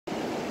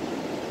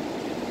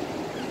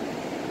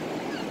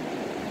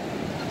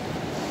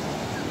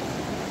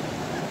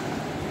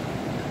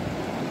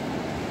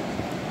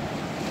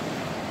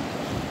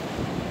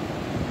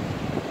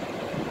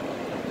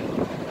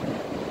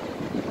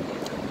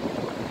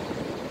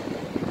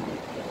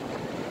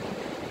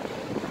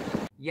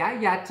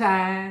YAYA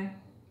time.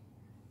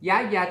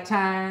 YAYA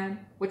time.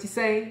 What you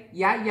say?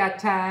 YAYA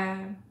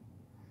time.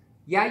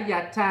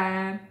 YAYA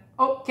time.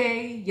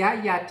 Okay,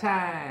 YAYA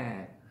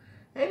time.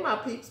 Hey, my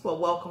peeps. Well,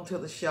 welcome to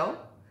the show.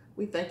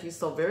 We thank you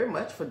so very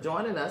much for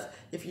joining us.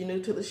 If you're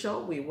new to the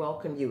show, we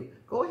welcome you.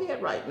 Go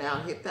ahead right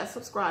now, hit that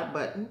subscribe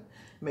button.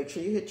 Make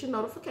sure you hit your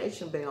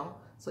notification bell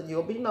so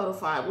you'll be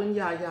notified when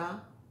YAYA,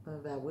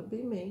 that would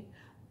be me,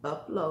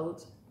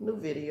 uploads new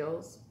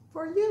videos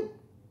for you.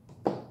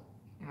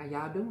 How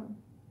y'all doing?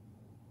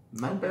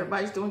 Hope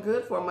everybody's doing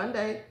good for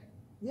Monday.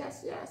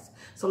 Yes, yes.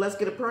 So let's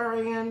get a prayer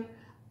in.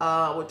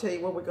 We'll tell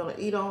you what we're going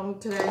to eat on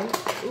today.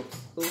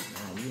 Oops. Now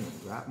you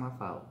didn't drop my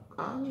fork.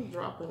 I'm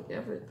dropping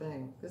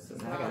everything. This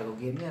is I gotta go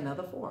get me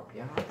another fork,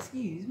 y'all.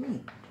 Excuse me.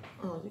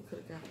 Oh, you could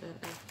have got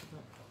that after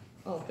that.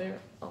 Oh, there.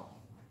 Oh.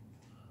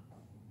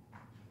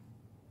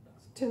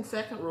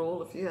 10-second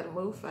rule if you had to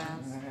move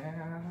fast.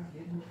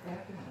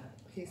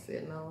 He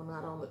said, no,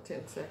 not on the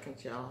 10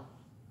 seconds, y'all.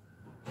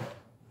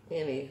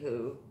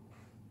 Anywho,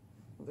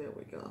 there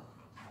we go.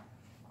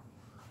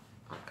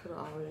 I could have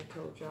already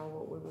told y'all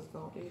what we was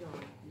going to eat on.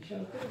 You sure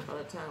could. By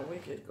the time we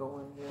get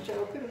going. Yeah. You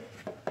sure could.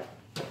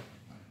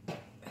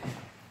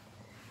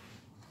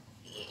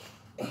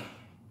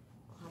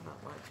 How about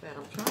like that?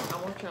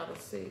 I want y'all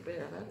to see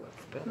there. That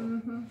looks better.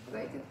 Mm-hmm.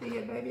 They can see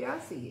it, baby. I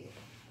see it.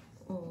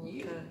 Okay.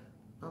 Yeah.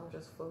 I'm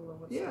just fooling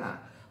with Yeah. stuff.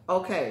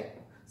 Okay.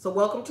 So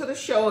welcome to the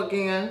show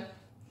again.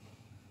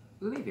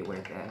 Leave it where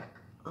it's at.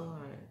 All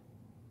right.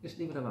 Just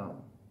leave it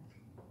alone.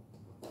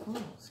 Oh,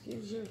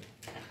 excuse you.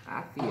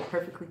 I see it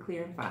perfectly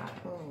clear and fine.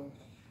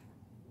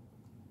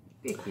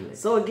 Ridiculous.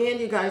 So again,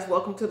 you guys,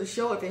 welcome to the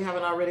show. If you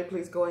haven't already,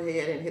 please go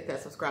ahead and hit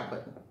that subscribe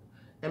button.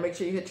 And make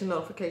sure you hit your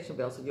notification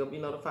bell so you'll be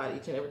notified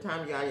each and every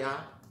time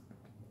YAYA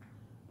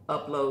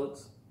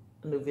uploads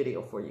a new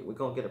video for you. We're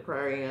going to get a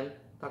prayer in,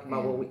 talk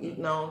about what we're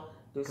eating on,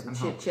 do some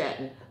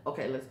chit-chatting.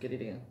 Okay, let's get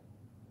it in.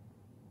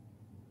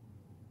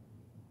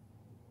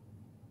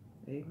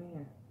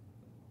 Amen.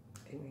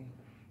 Amen.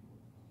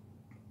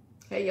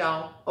 Hey,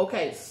 y'all.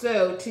 Okay,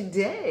 so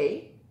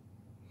today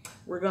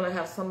we're going to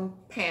have some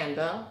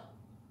Panda.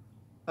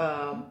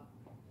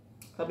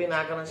 Hubby and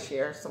I are going to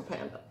share some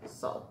Panda.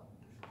 So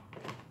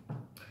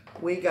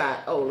we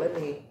got, oh, let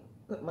me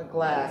put my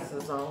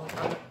glasses on.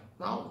 I'm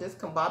all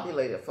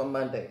discombobulated for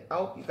Monday. I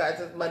hope you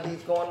guys'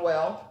 Monday's going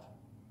well.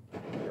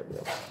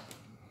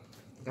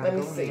 Let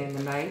me see. In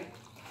tonight.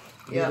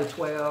 Yeah. The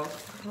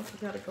 12. I hope you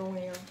got to go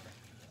in.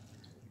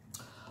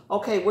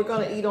 Okay, we're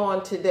going to eat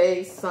on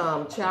today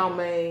some chow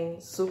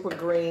mein, super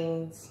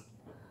greens,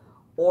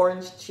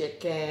 orange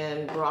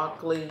chicken,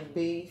 broccoli,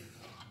 beef,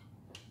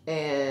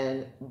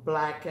 and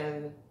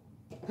blackened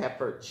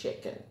pepper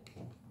chicken.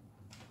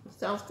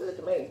 Sounds good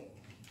to me.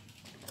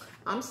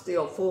 I'm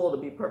still full, to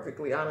be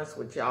perfectly honest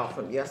with y'all,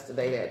 from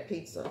yesterday, that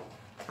pizza.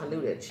 I knew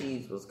that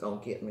cheese was going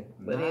to get me.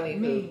 But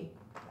anywho.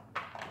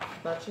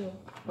 Not you?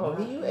 Oh,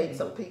 you ate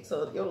some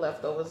pizza, your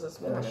leftovers this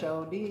morning. I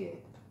sure did.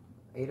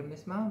 Ate them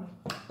this morning.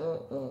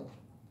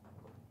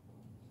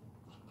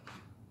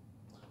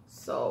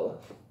 So,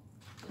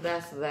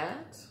 that's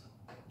that.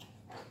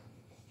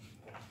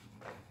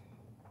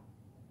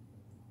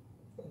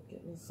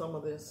 Get me some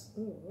of this.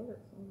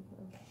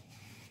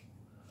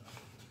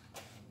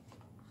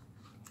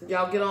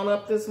 Y'all get on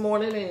up this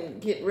morning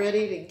and get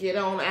ready to get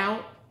on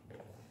out,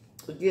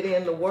 to get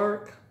into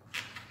work.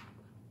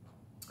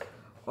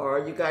 Or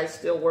are you guys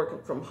still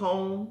working from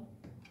home?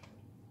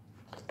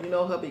 You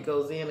know hubby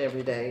goes in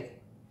every day.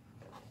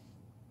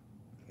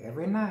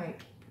 Every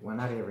night. Well,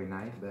 not every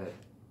night, but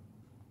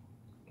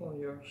on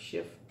your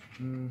shift.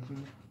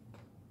 Mm-hmm.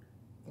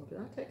 Oh, did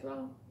I take it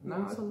off?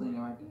 No, it's something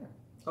right there.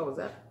 Oh, is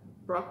that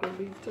broccoli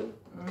beef too?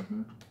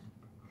 Mm-hmm.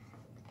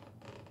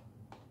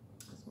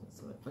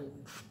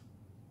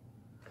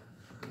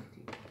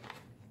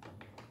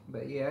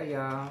 But yeah,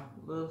 y'all,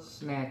 little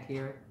snack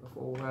here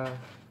before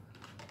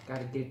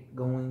gotta get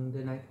going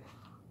tonight.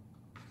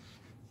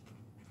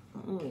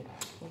 Okay,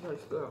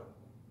 good.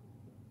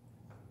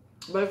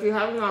 But if you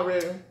haven't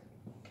already,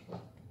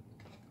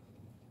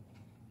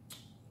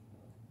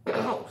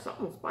 oh,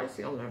 something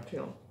spicy on there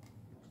too.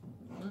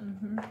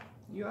 Mm-hmm.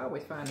 You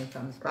always finding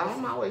something spicy.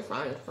 I'm always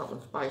finding something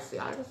spicy.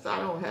 I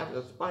don't have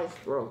the spice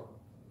throat.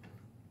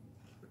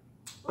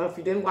 But if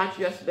you didn't watch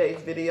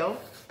yesterday's video,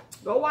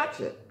 go watch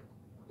it.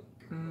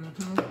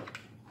 Mm-hmm.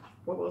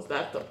 What was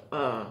that?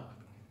 The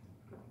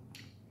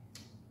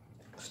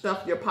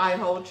Stuff Your Pie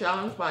Hole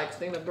Challenge by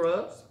Christina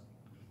Grubbs.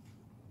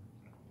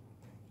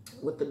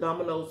 With the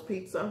Domino's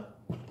pizza.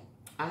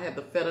 I had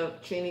the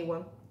fettuccine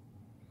one.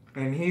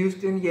 In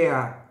Houston,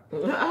 yeah.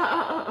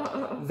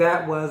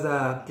 That was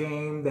a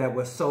game that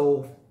was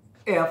so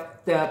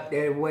effed up that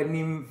it wasn't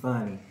even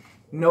funny.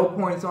 No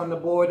points on the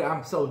board.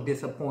 I'm so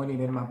disappointed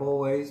in my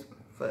boys.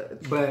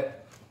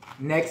 But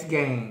next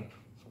game.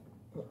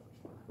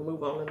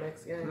 Move on to the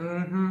next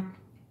game.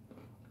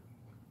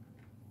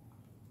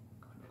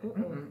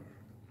 Mm-hmm.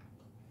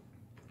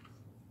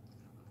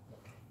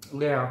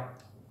 Yeah.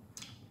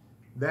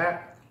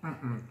 That,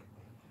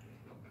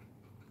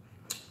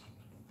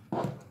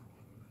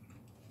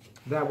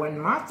 That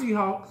wasn't my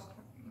Seahawks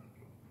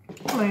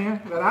playing,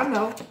 but I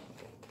know.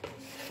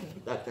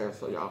 Put that there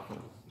so y'all can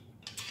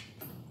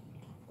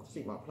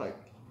see my plate.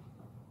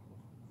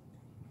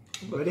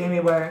 But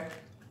anyway,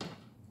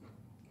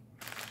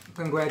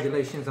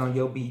 congratulations on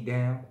your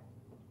beatdown.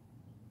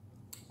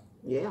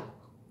 Yeah.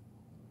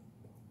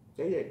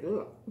 They did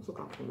good. Let's look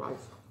out some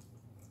rice.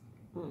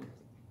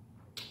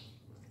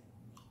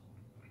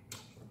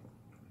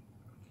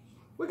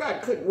 We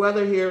got good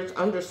weather here. It's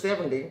under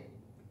 70.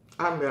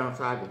 I haven't been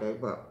outside today,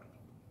 but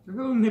It's a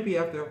little nippy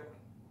out there.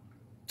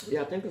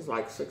 yeah, I think it's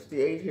like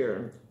 68 here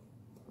in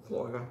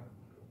Florida.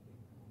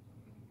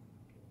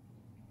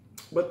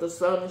 But the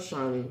sun is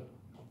shining.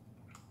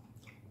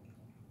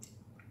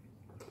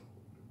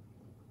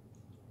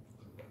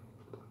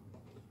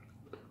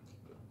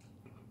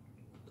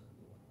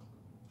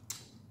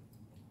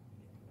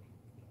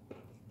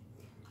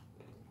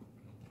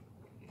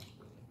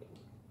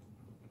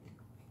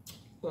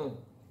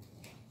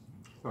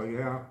 So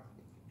yeah,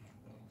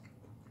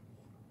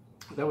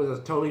 that was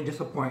a totally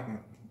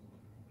disappointment.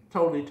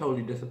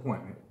 Totally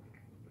disappointment.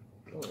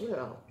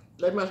 Yeah,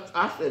 they must.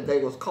 I said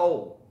they was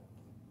cold,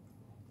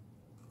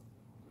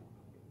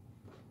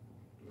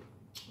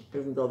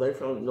 even though they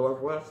from the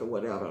Northwest or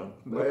whatever.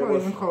 But it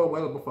was cold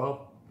weather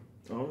before.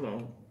 I don't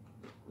know,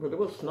 but it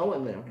was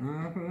snowing there.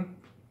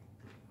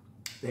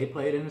 They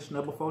played in the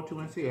snow before too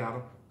in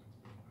Seattle.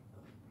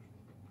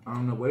 I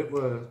don't know what it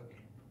was.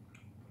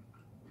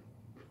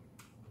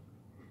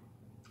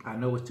 I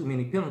know it's too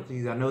many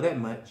penalties. I know that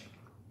much.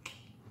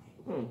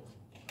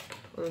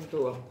 Let's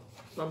do a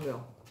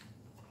thumbnail.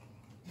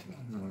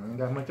 I ain't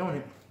got much on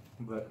it,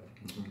 but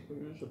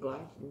Use a glass.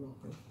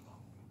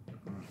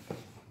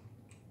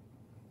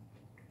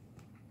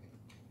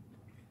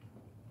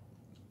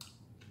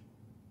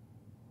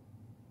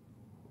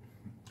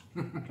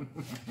 I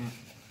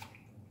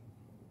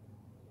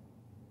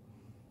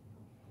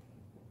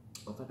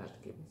forgot to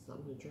give me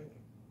something to drink.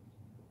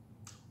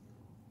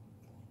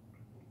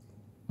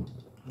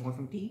 want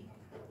some tea?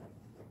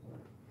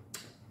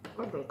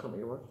 I'm gonna come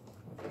here.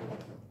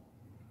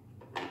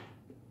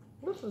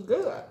 This is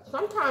good.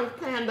 Sometimes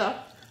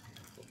Panda,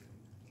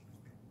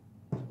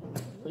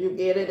 you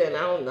get it and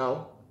I don't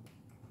know.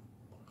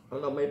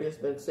 Maybe it's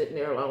been sitting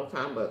there a long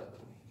time, but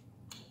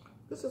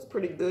this is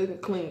pretty good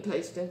and clean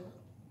tasting.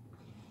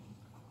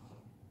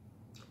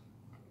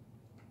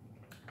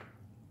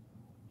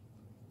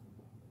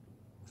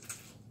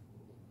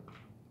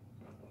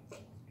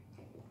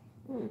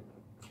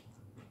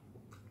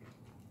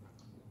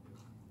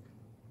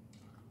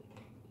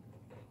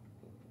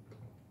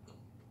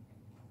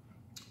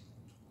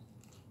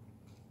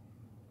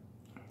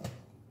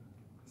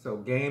 So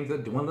games are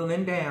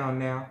dwindling down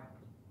now.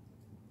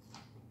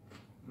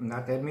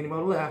 Not that many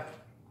more left.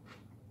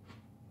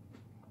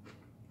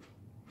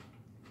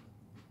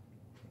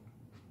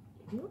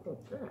 Look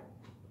at that.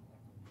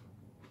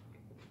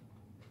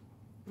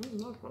 I'm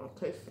not gonna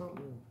taste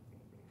something.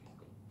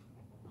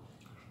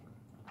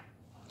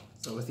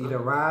 So it's either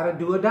ride or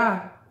do or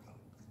die.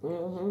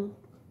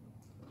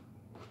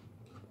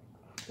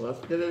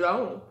 Let's get it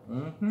on.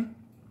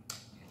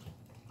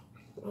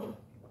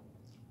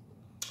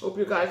 Hope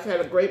you guys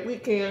had a great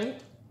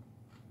weekend.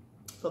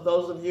 For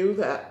those of you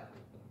that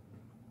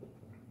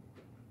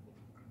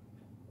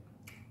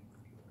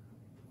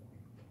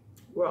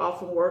were off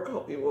from work,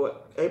 hope you were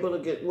able to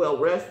get well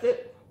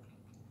rested.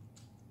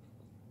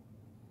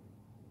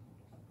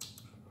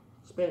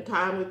 Spend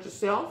time with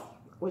yourself,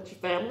 with your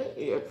family,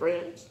 your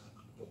friends.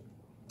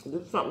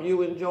 Do something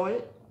you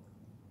enjoy.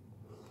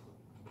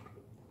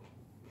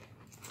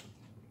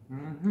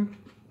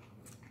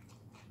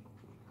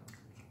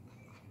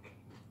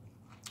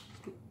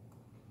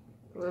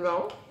 You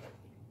know?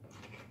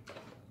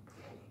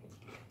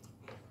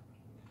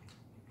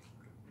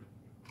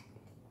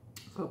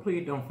 So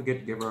please don't forget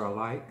to give her a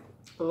like.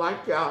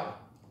 Like y'all.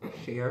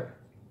 Share.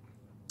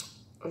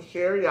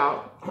 Share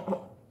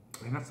y'all.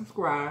 And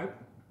subscribe.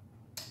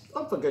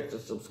 Don't forget to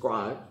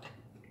subscribe.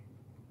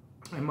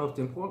 And most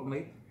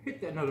importantly, hit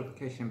that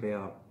notification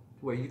bell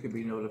where you can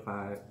be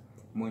notified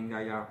when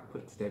YAYA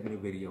puts that new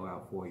video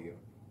out for you.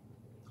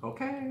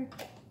 Okay?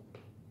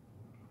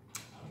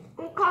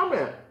 And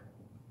comment.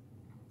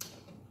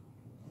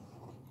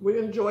 We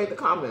enjoy the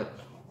comments.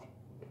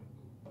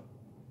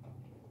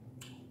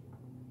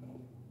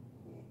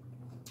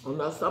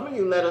 Now, some of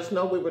you let us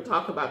know we were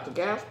talking about the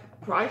gas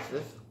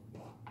prices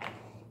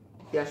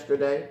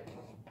yesterday.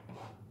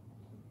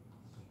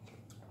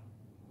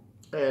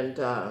 And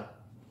I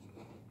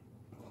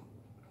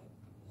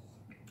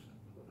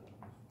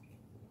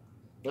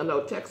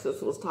know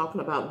Texas was talking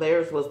about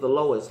theirs was the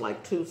lowest,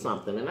 like 2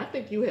 something. And I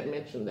think you had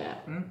mentioned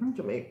that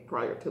to me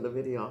prior to the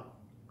video.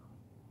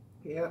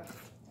 Yep.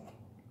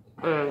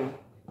 I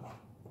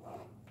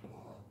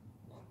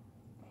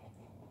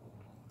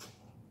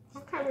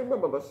can't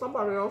remember, but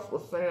somebody else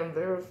was saying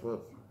theirs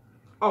was,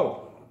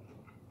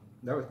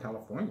 That was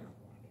California.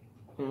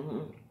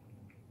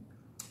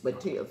 but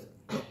Tia's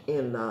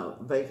in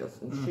Vegas,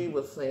 and she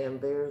was saying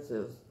theirs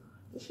is,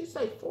 did she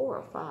say 4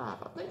 or 5?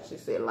 I think she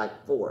said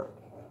like 4.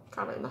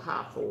 kind of in the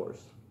high 4s.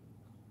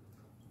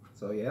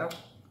 So yeah.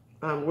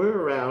 We're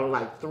around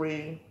like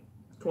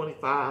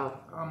 325.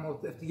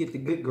 Almost, if you get the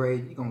good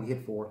grade, you're gonna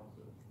hit 4.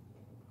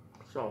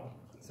 So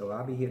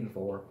I'll be hitting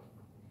 4.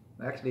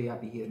 Actually, I'll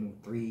be hitting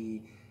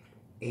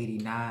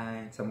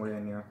 389, somewhere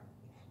in there.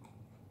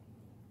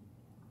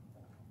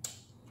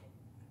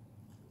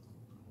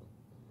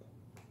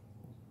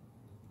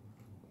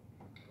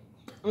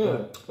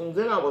 And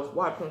then I was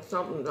watching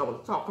something that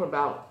was talking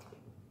about,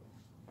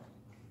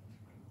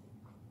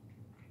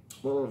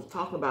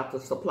 the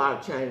supply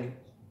chain.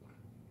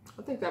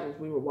 I think that was,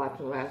 we were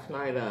watching last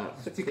night,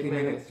 60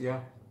 Minutes.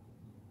 Yeah.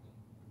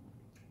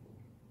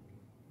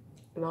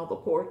 And all the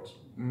ports.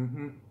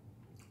 Mm-hmm.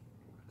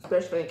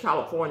 Especially in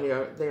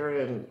California, they're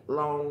in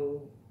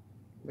Long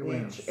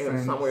Beach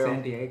and somewhere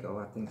San Diego,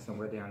 I think,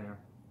 somewhere down there,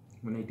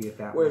 when they did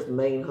that. Where's the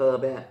main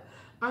hub at?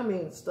 I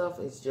mean, stuff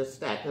is just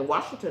stacked. And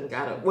Washington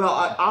got it. Well,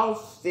 all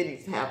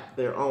cities have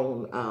their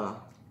own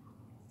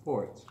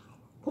ports.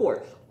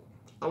 And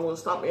well,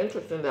 something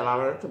interesting that I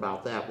learned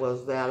about that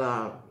was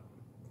that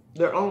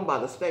they're owned by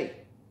the state.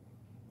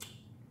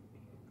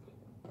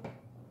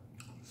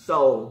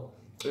 So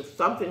if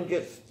something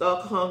gets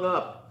stuck, hung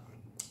up,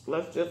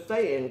 let's just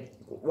say in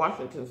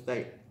Washington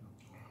State,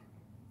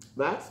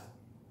 that's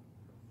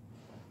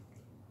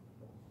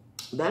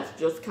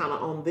just kind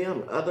of on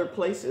them. Other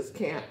places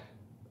can't.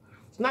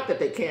 It's not that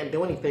they can't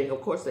do anything.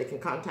 Of course, they can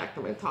contact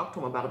them and talk to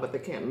them about it, but they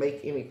can't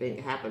make anything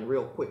happen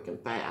real quick and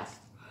fast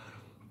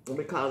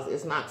because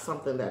it's not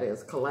something that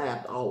is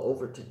collabed all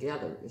over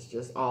together. It's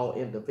just all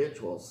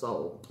individuals.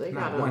 So they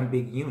got one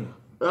big unit.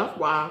 That's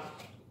why,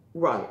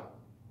 right.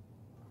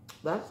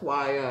 That's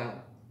why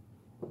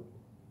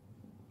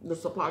the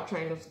supply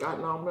chain has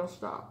gotten all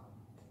messed up.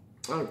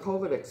 And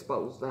COVID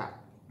exposed that.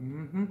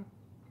 Mm-hmm.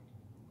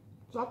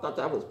 So I thought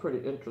that was pretty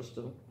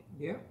interesting.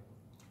 Yeah.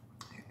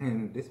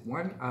 And this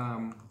one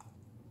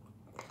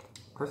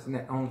person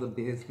that owns a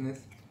business,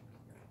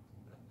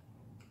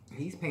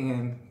 he's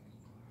paying,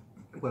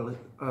 well,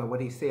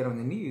 what he said on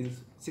the news,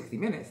 60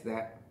 Minutes,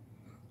 that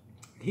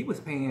he was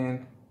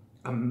paying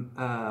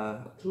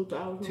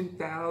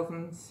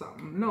 2,000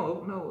 something.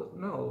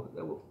 No.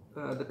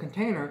 The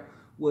container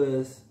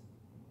was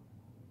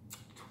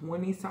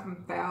 20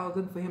 something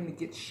thousand for him to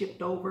get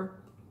shipped over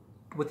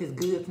with his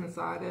goods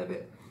inside of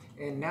it,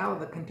 and now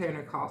the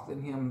container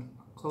costing him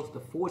close to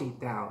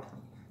 40,000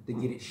 to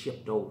get it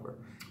shipped over.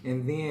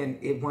 And then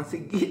once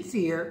it gets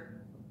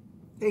here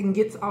and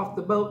gets off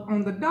the boat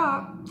on the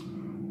dock,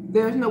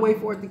 there's no way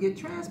for it to get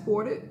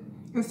transported,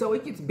 and so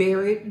it gets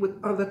buried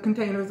with other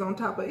containers on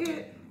top of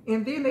it,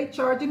 and then they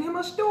charging him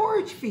a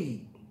storage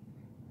fee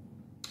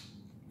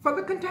for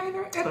the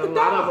container at the dock. A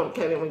lot of them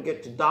can't even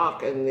get to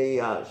dock, and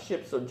the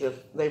ships are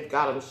they've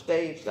got them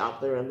staged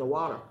out there in the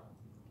water.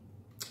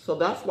 So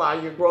that's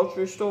why your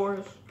grocery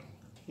stores,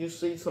 you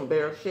see some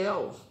bare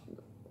shelves.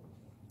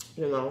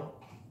 You know,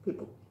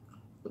 people,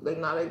 they're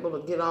not able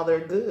to get all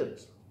their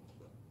goods.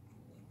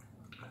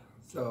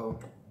 So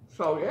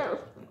yeah,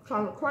 it's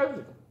kind of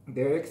crazy.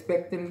 They're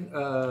expecting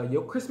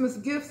your Christmas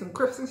gifts and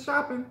Christmas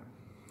shopping.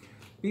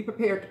 Be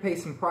prepared to pay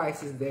some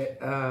prices that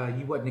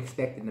you wasn't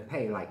expecting to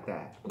pay like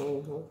that.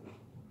 Mm-hmm.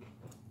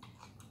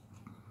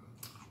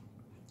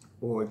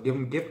 Or give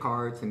them gift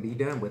cards and be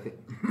done with it.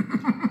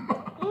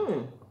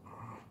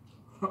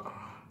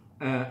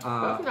 That's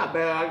not a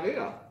bad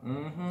idea.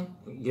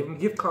 Mm-hmm. Give them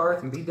gift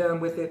cards and be done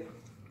with it.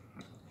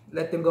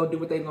 Let them go do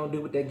what they're going to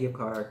do with that gift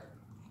card.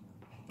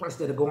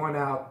 Instead of going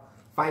out,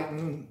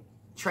 fighting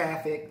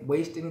traffic,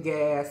 wasting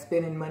gas,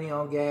 spending money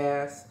on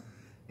gas,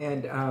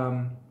 and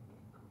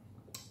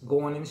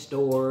going in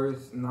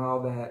stores and all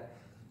that.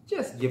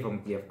 Just give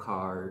them gift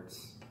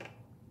cards.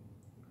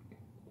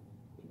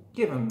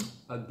 Give them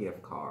a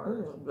gift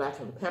card. Black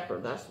and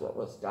pepper, that's what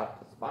was got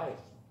the spice.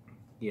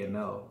 You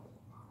know.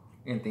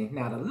 And things.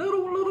 Now the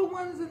little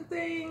ones and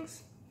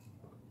things,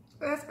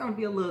 that's gonna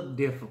be a little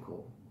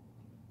difficult.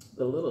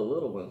 The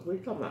little ones? What are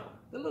you talking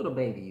about? The little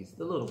babies,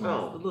 the little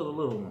ones, the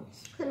little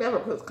ones. He never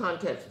puts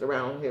context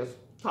around his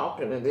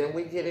talking, and then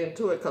we get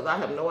into it because I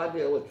have no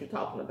idea what you're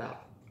talking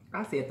about.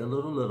 I said the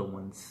little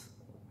ones.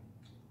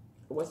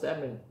 What's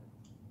that mean?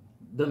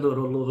 The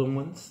little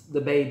ones,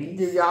 the babies.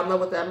 Do y'all know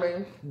what that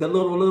means? The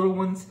little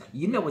ones,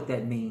 you know what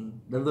that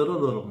means. The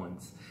little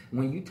ones.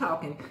 When you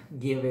talking,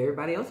 give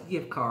everybody else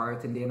gift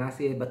cards, and then I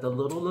said, but the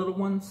little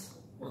ones.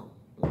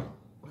 I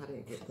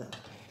didn't get that.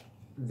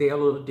 They're a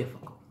little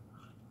difficult.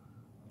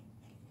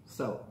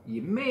 So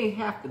you may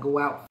have to go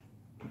out.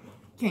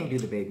 Can't do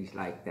the babies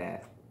like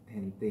that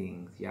and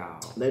things, y'all.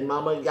 The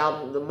mama and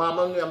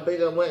them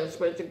big and went and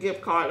spent the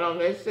gift card on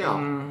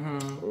themselves.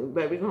 Mm-hmm.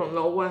 Baby don't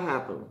know what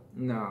happened.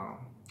 No.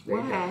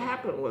 What had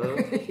happened was.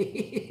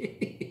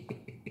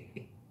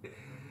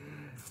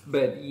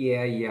 But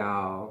yeah,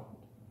 y'all.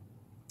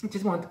 I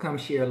just wanted to come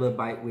share a little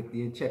bite with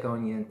you, check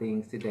on you and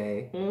things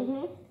today.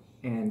 Mm-hmm.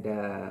 And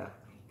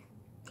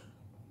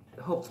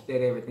hope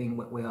that everything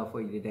went well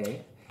for you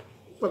today.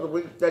 For the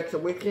week, that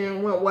your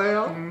weekend went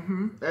well.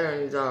 Mm-hmm.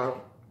 And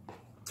you're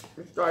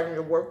starting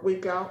your work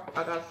week out.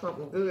 I got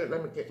something good.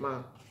 Let me get my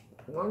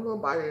one little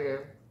bite in.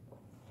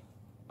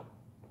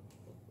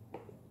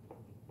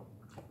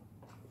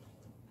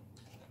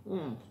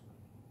 Mm.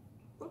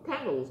 That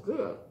Panda was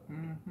good.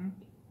 Mm-hmm.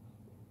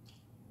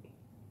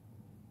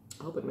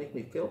 I hope it makes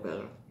me feel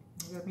better.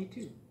 Yeah, me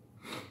too.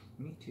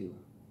 Me too.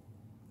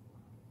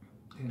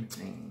 And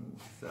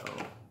things, so.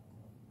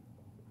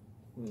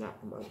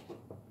 Not much.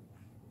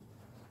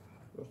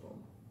 This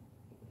one.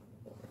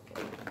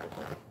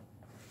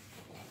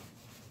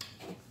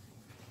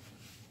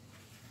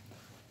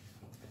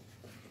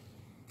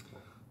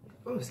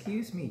 Oh,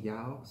 excuse me,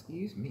 y'all.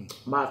 Excuse me.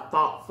 My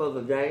thought for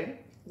the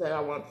day that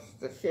I want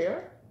to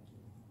share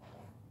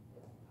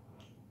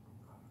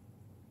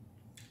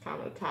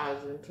kind of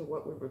ties into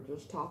what we were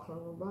just talking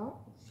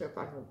about. See if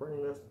I can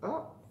bring this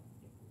up.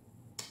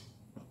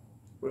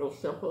 Real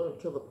simple and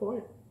to the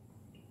point.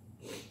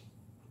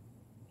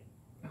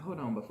 Hold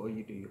on before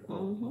you do your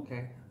quote,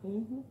 okay?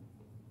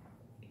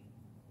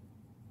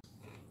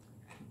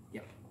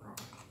 Yep.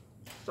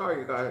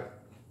 Sorry, you guys.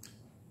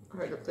 I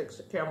had to fix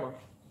the camera.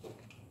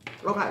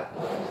 Okay.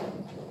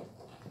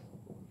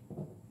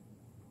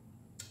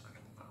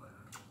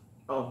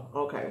 Oh,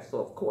 okay. So,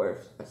 of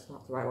course, that's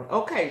not the right one.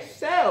 Okay,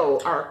 so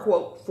our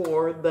quote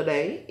for the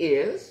day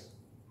is,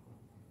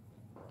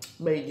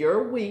 may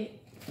your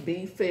week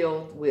be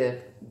filled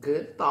with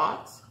good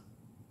thoughts,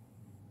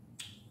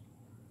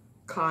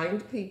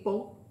 kind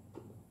people,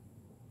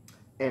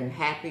 and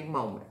happy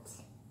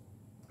moments.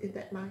 Isn't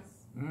that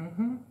nice?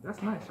 Mm-hmm.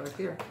 That's nice right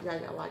there.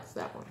 YAYA likes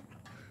that one.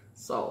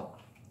 So,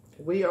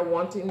 we are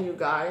wanting you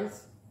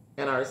guys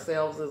and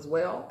ourselves as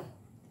well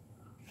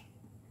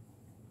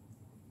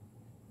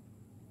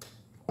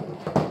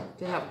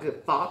to have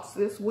good thoughts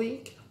this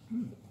week.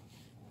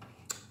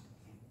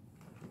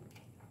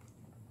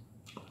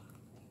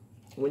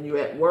 When you're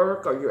at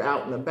work or you're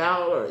out and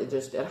about or you're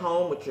just at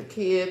home with your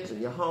kids or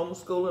you're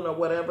homeschooling or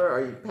whatever, or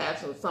you're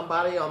passing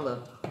somebody on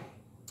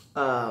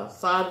the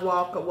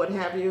sidewalk or what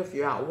have you, if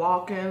you're out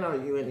walking or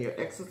you're in your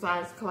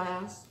exercise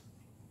class,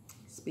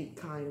 speak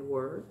kind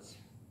words.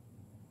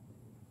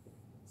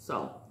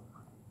 So.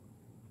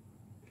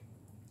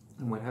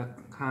 And with her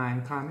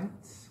kind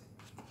comments,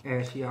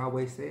 as she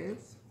always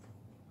says,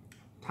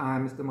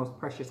 time is the most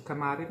precious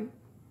commodity.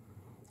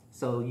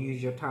 So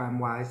use your time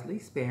wisely,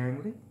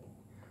 sparingly.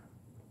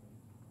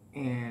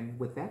 And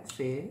with that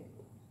said,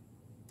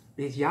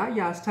 it's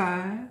YAYA's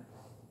time.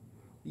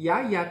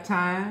 YAYA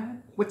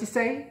time. What you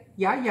say?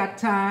 YAYA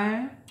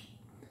time.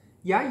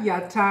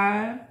 YAYA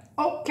time.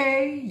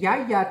 Okay,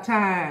 YAYA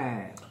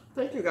time.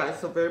 Thank you guys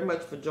so very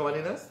much for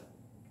joining us.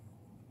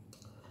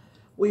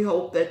 We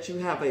hope that you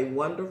have a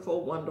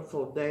wonderful,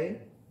 wonderful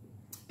day.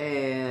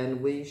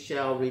 And we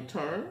shall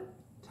return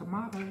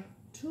tomorrow.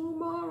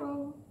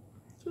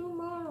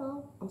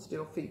 I'm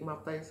still feeding my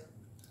face.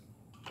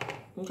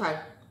 Okay.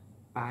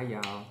 Bye,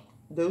 y'all.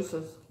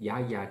 Deuces.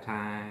 YAYA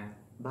time.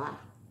 Bye.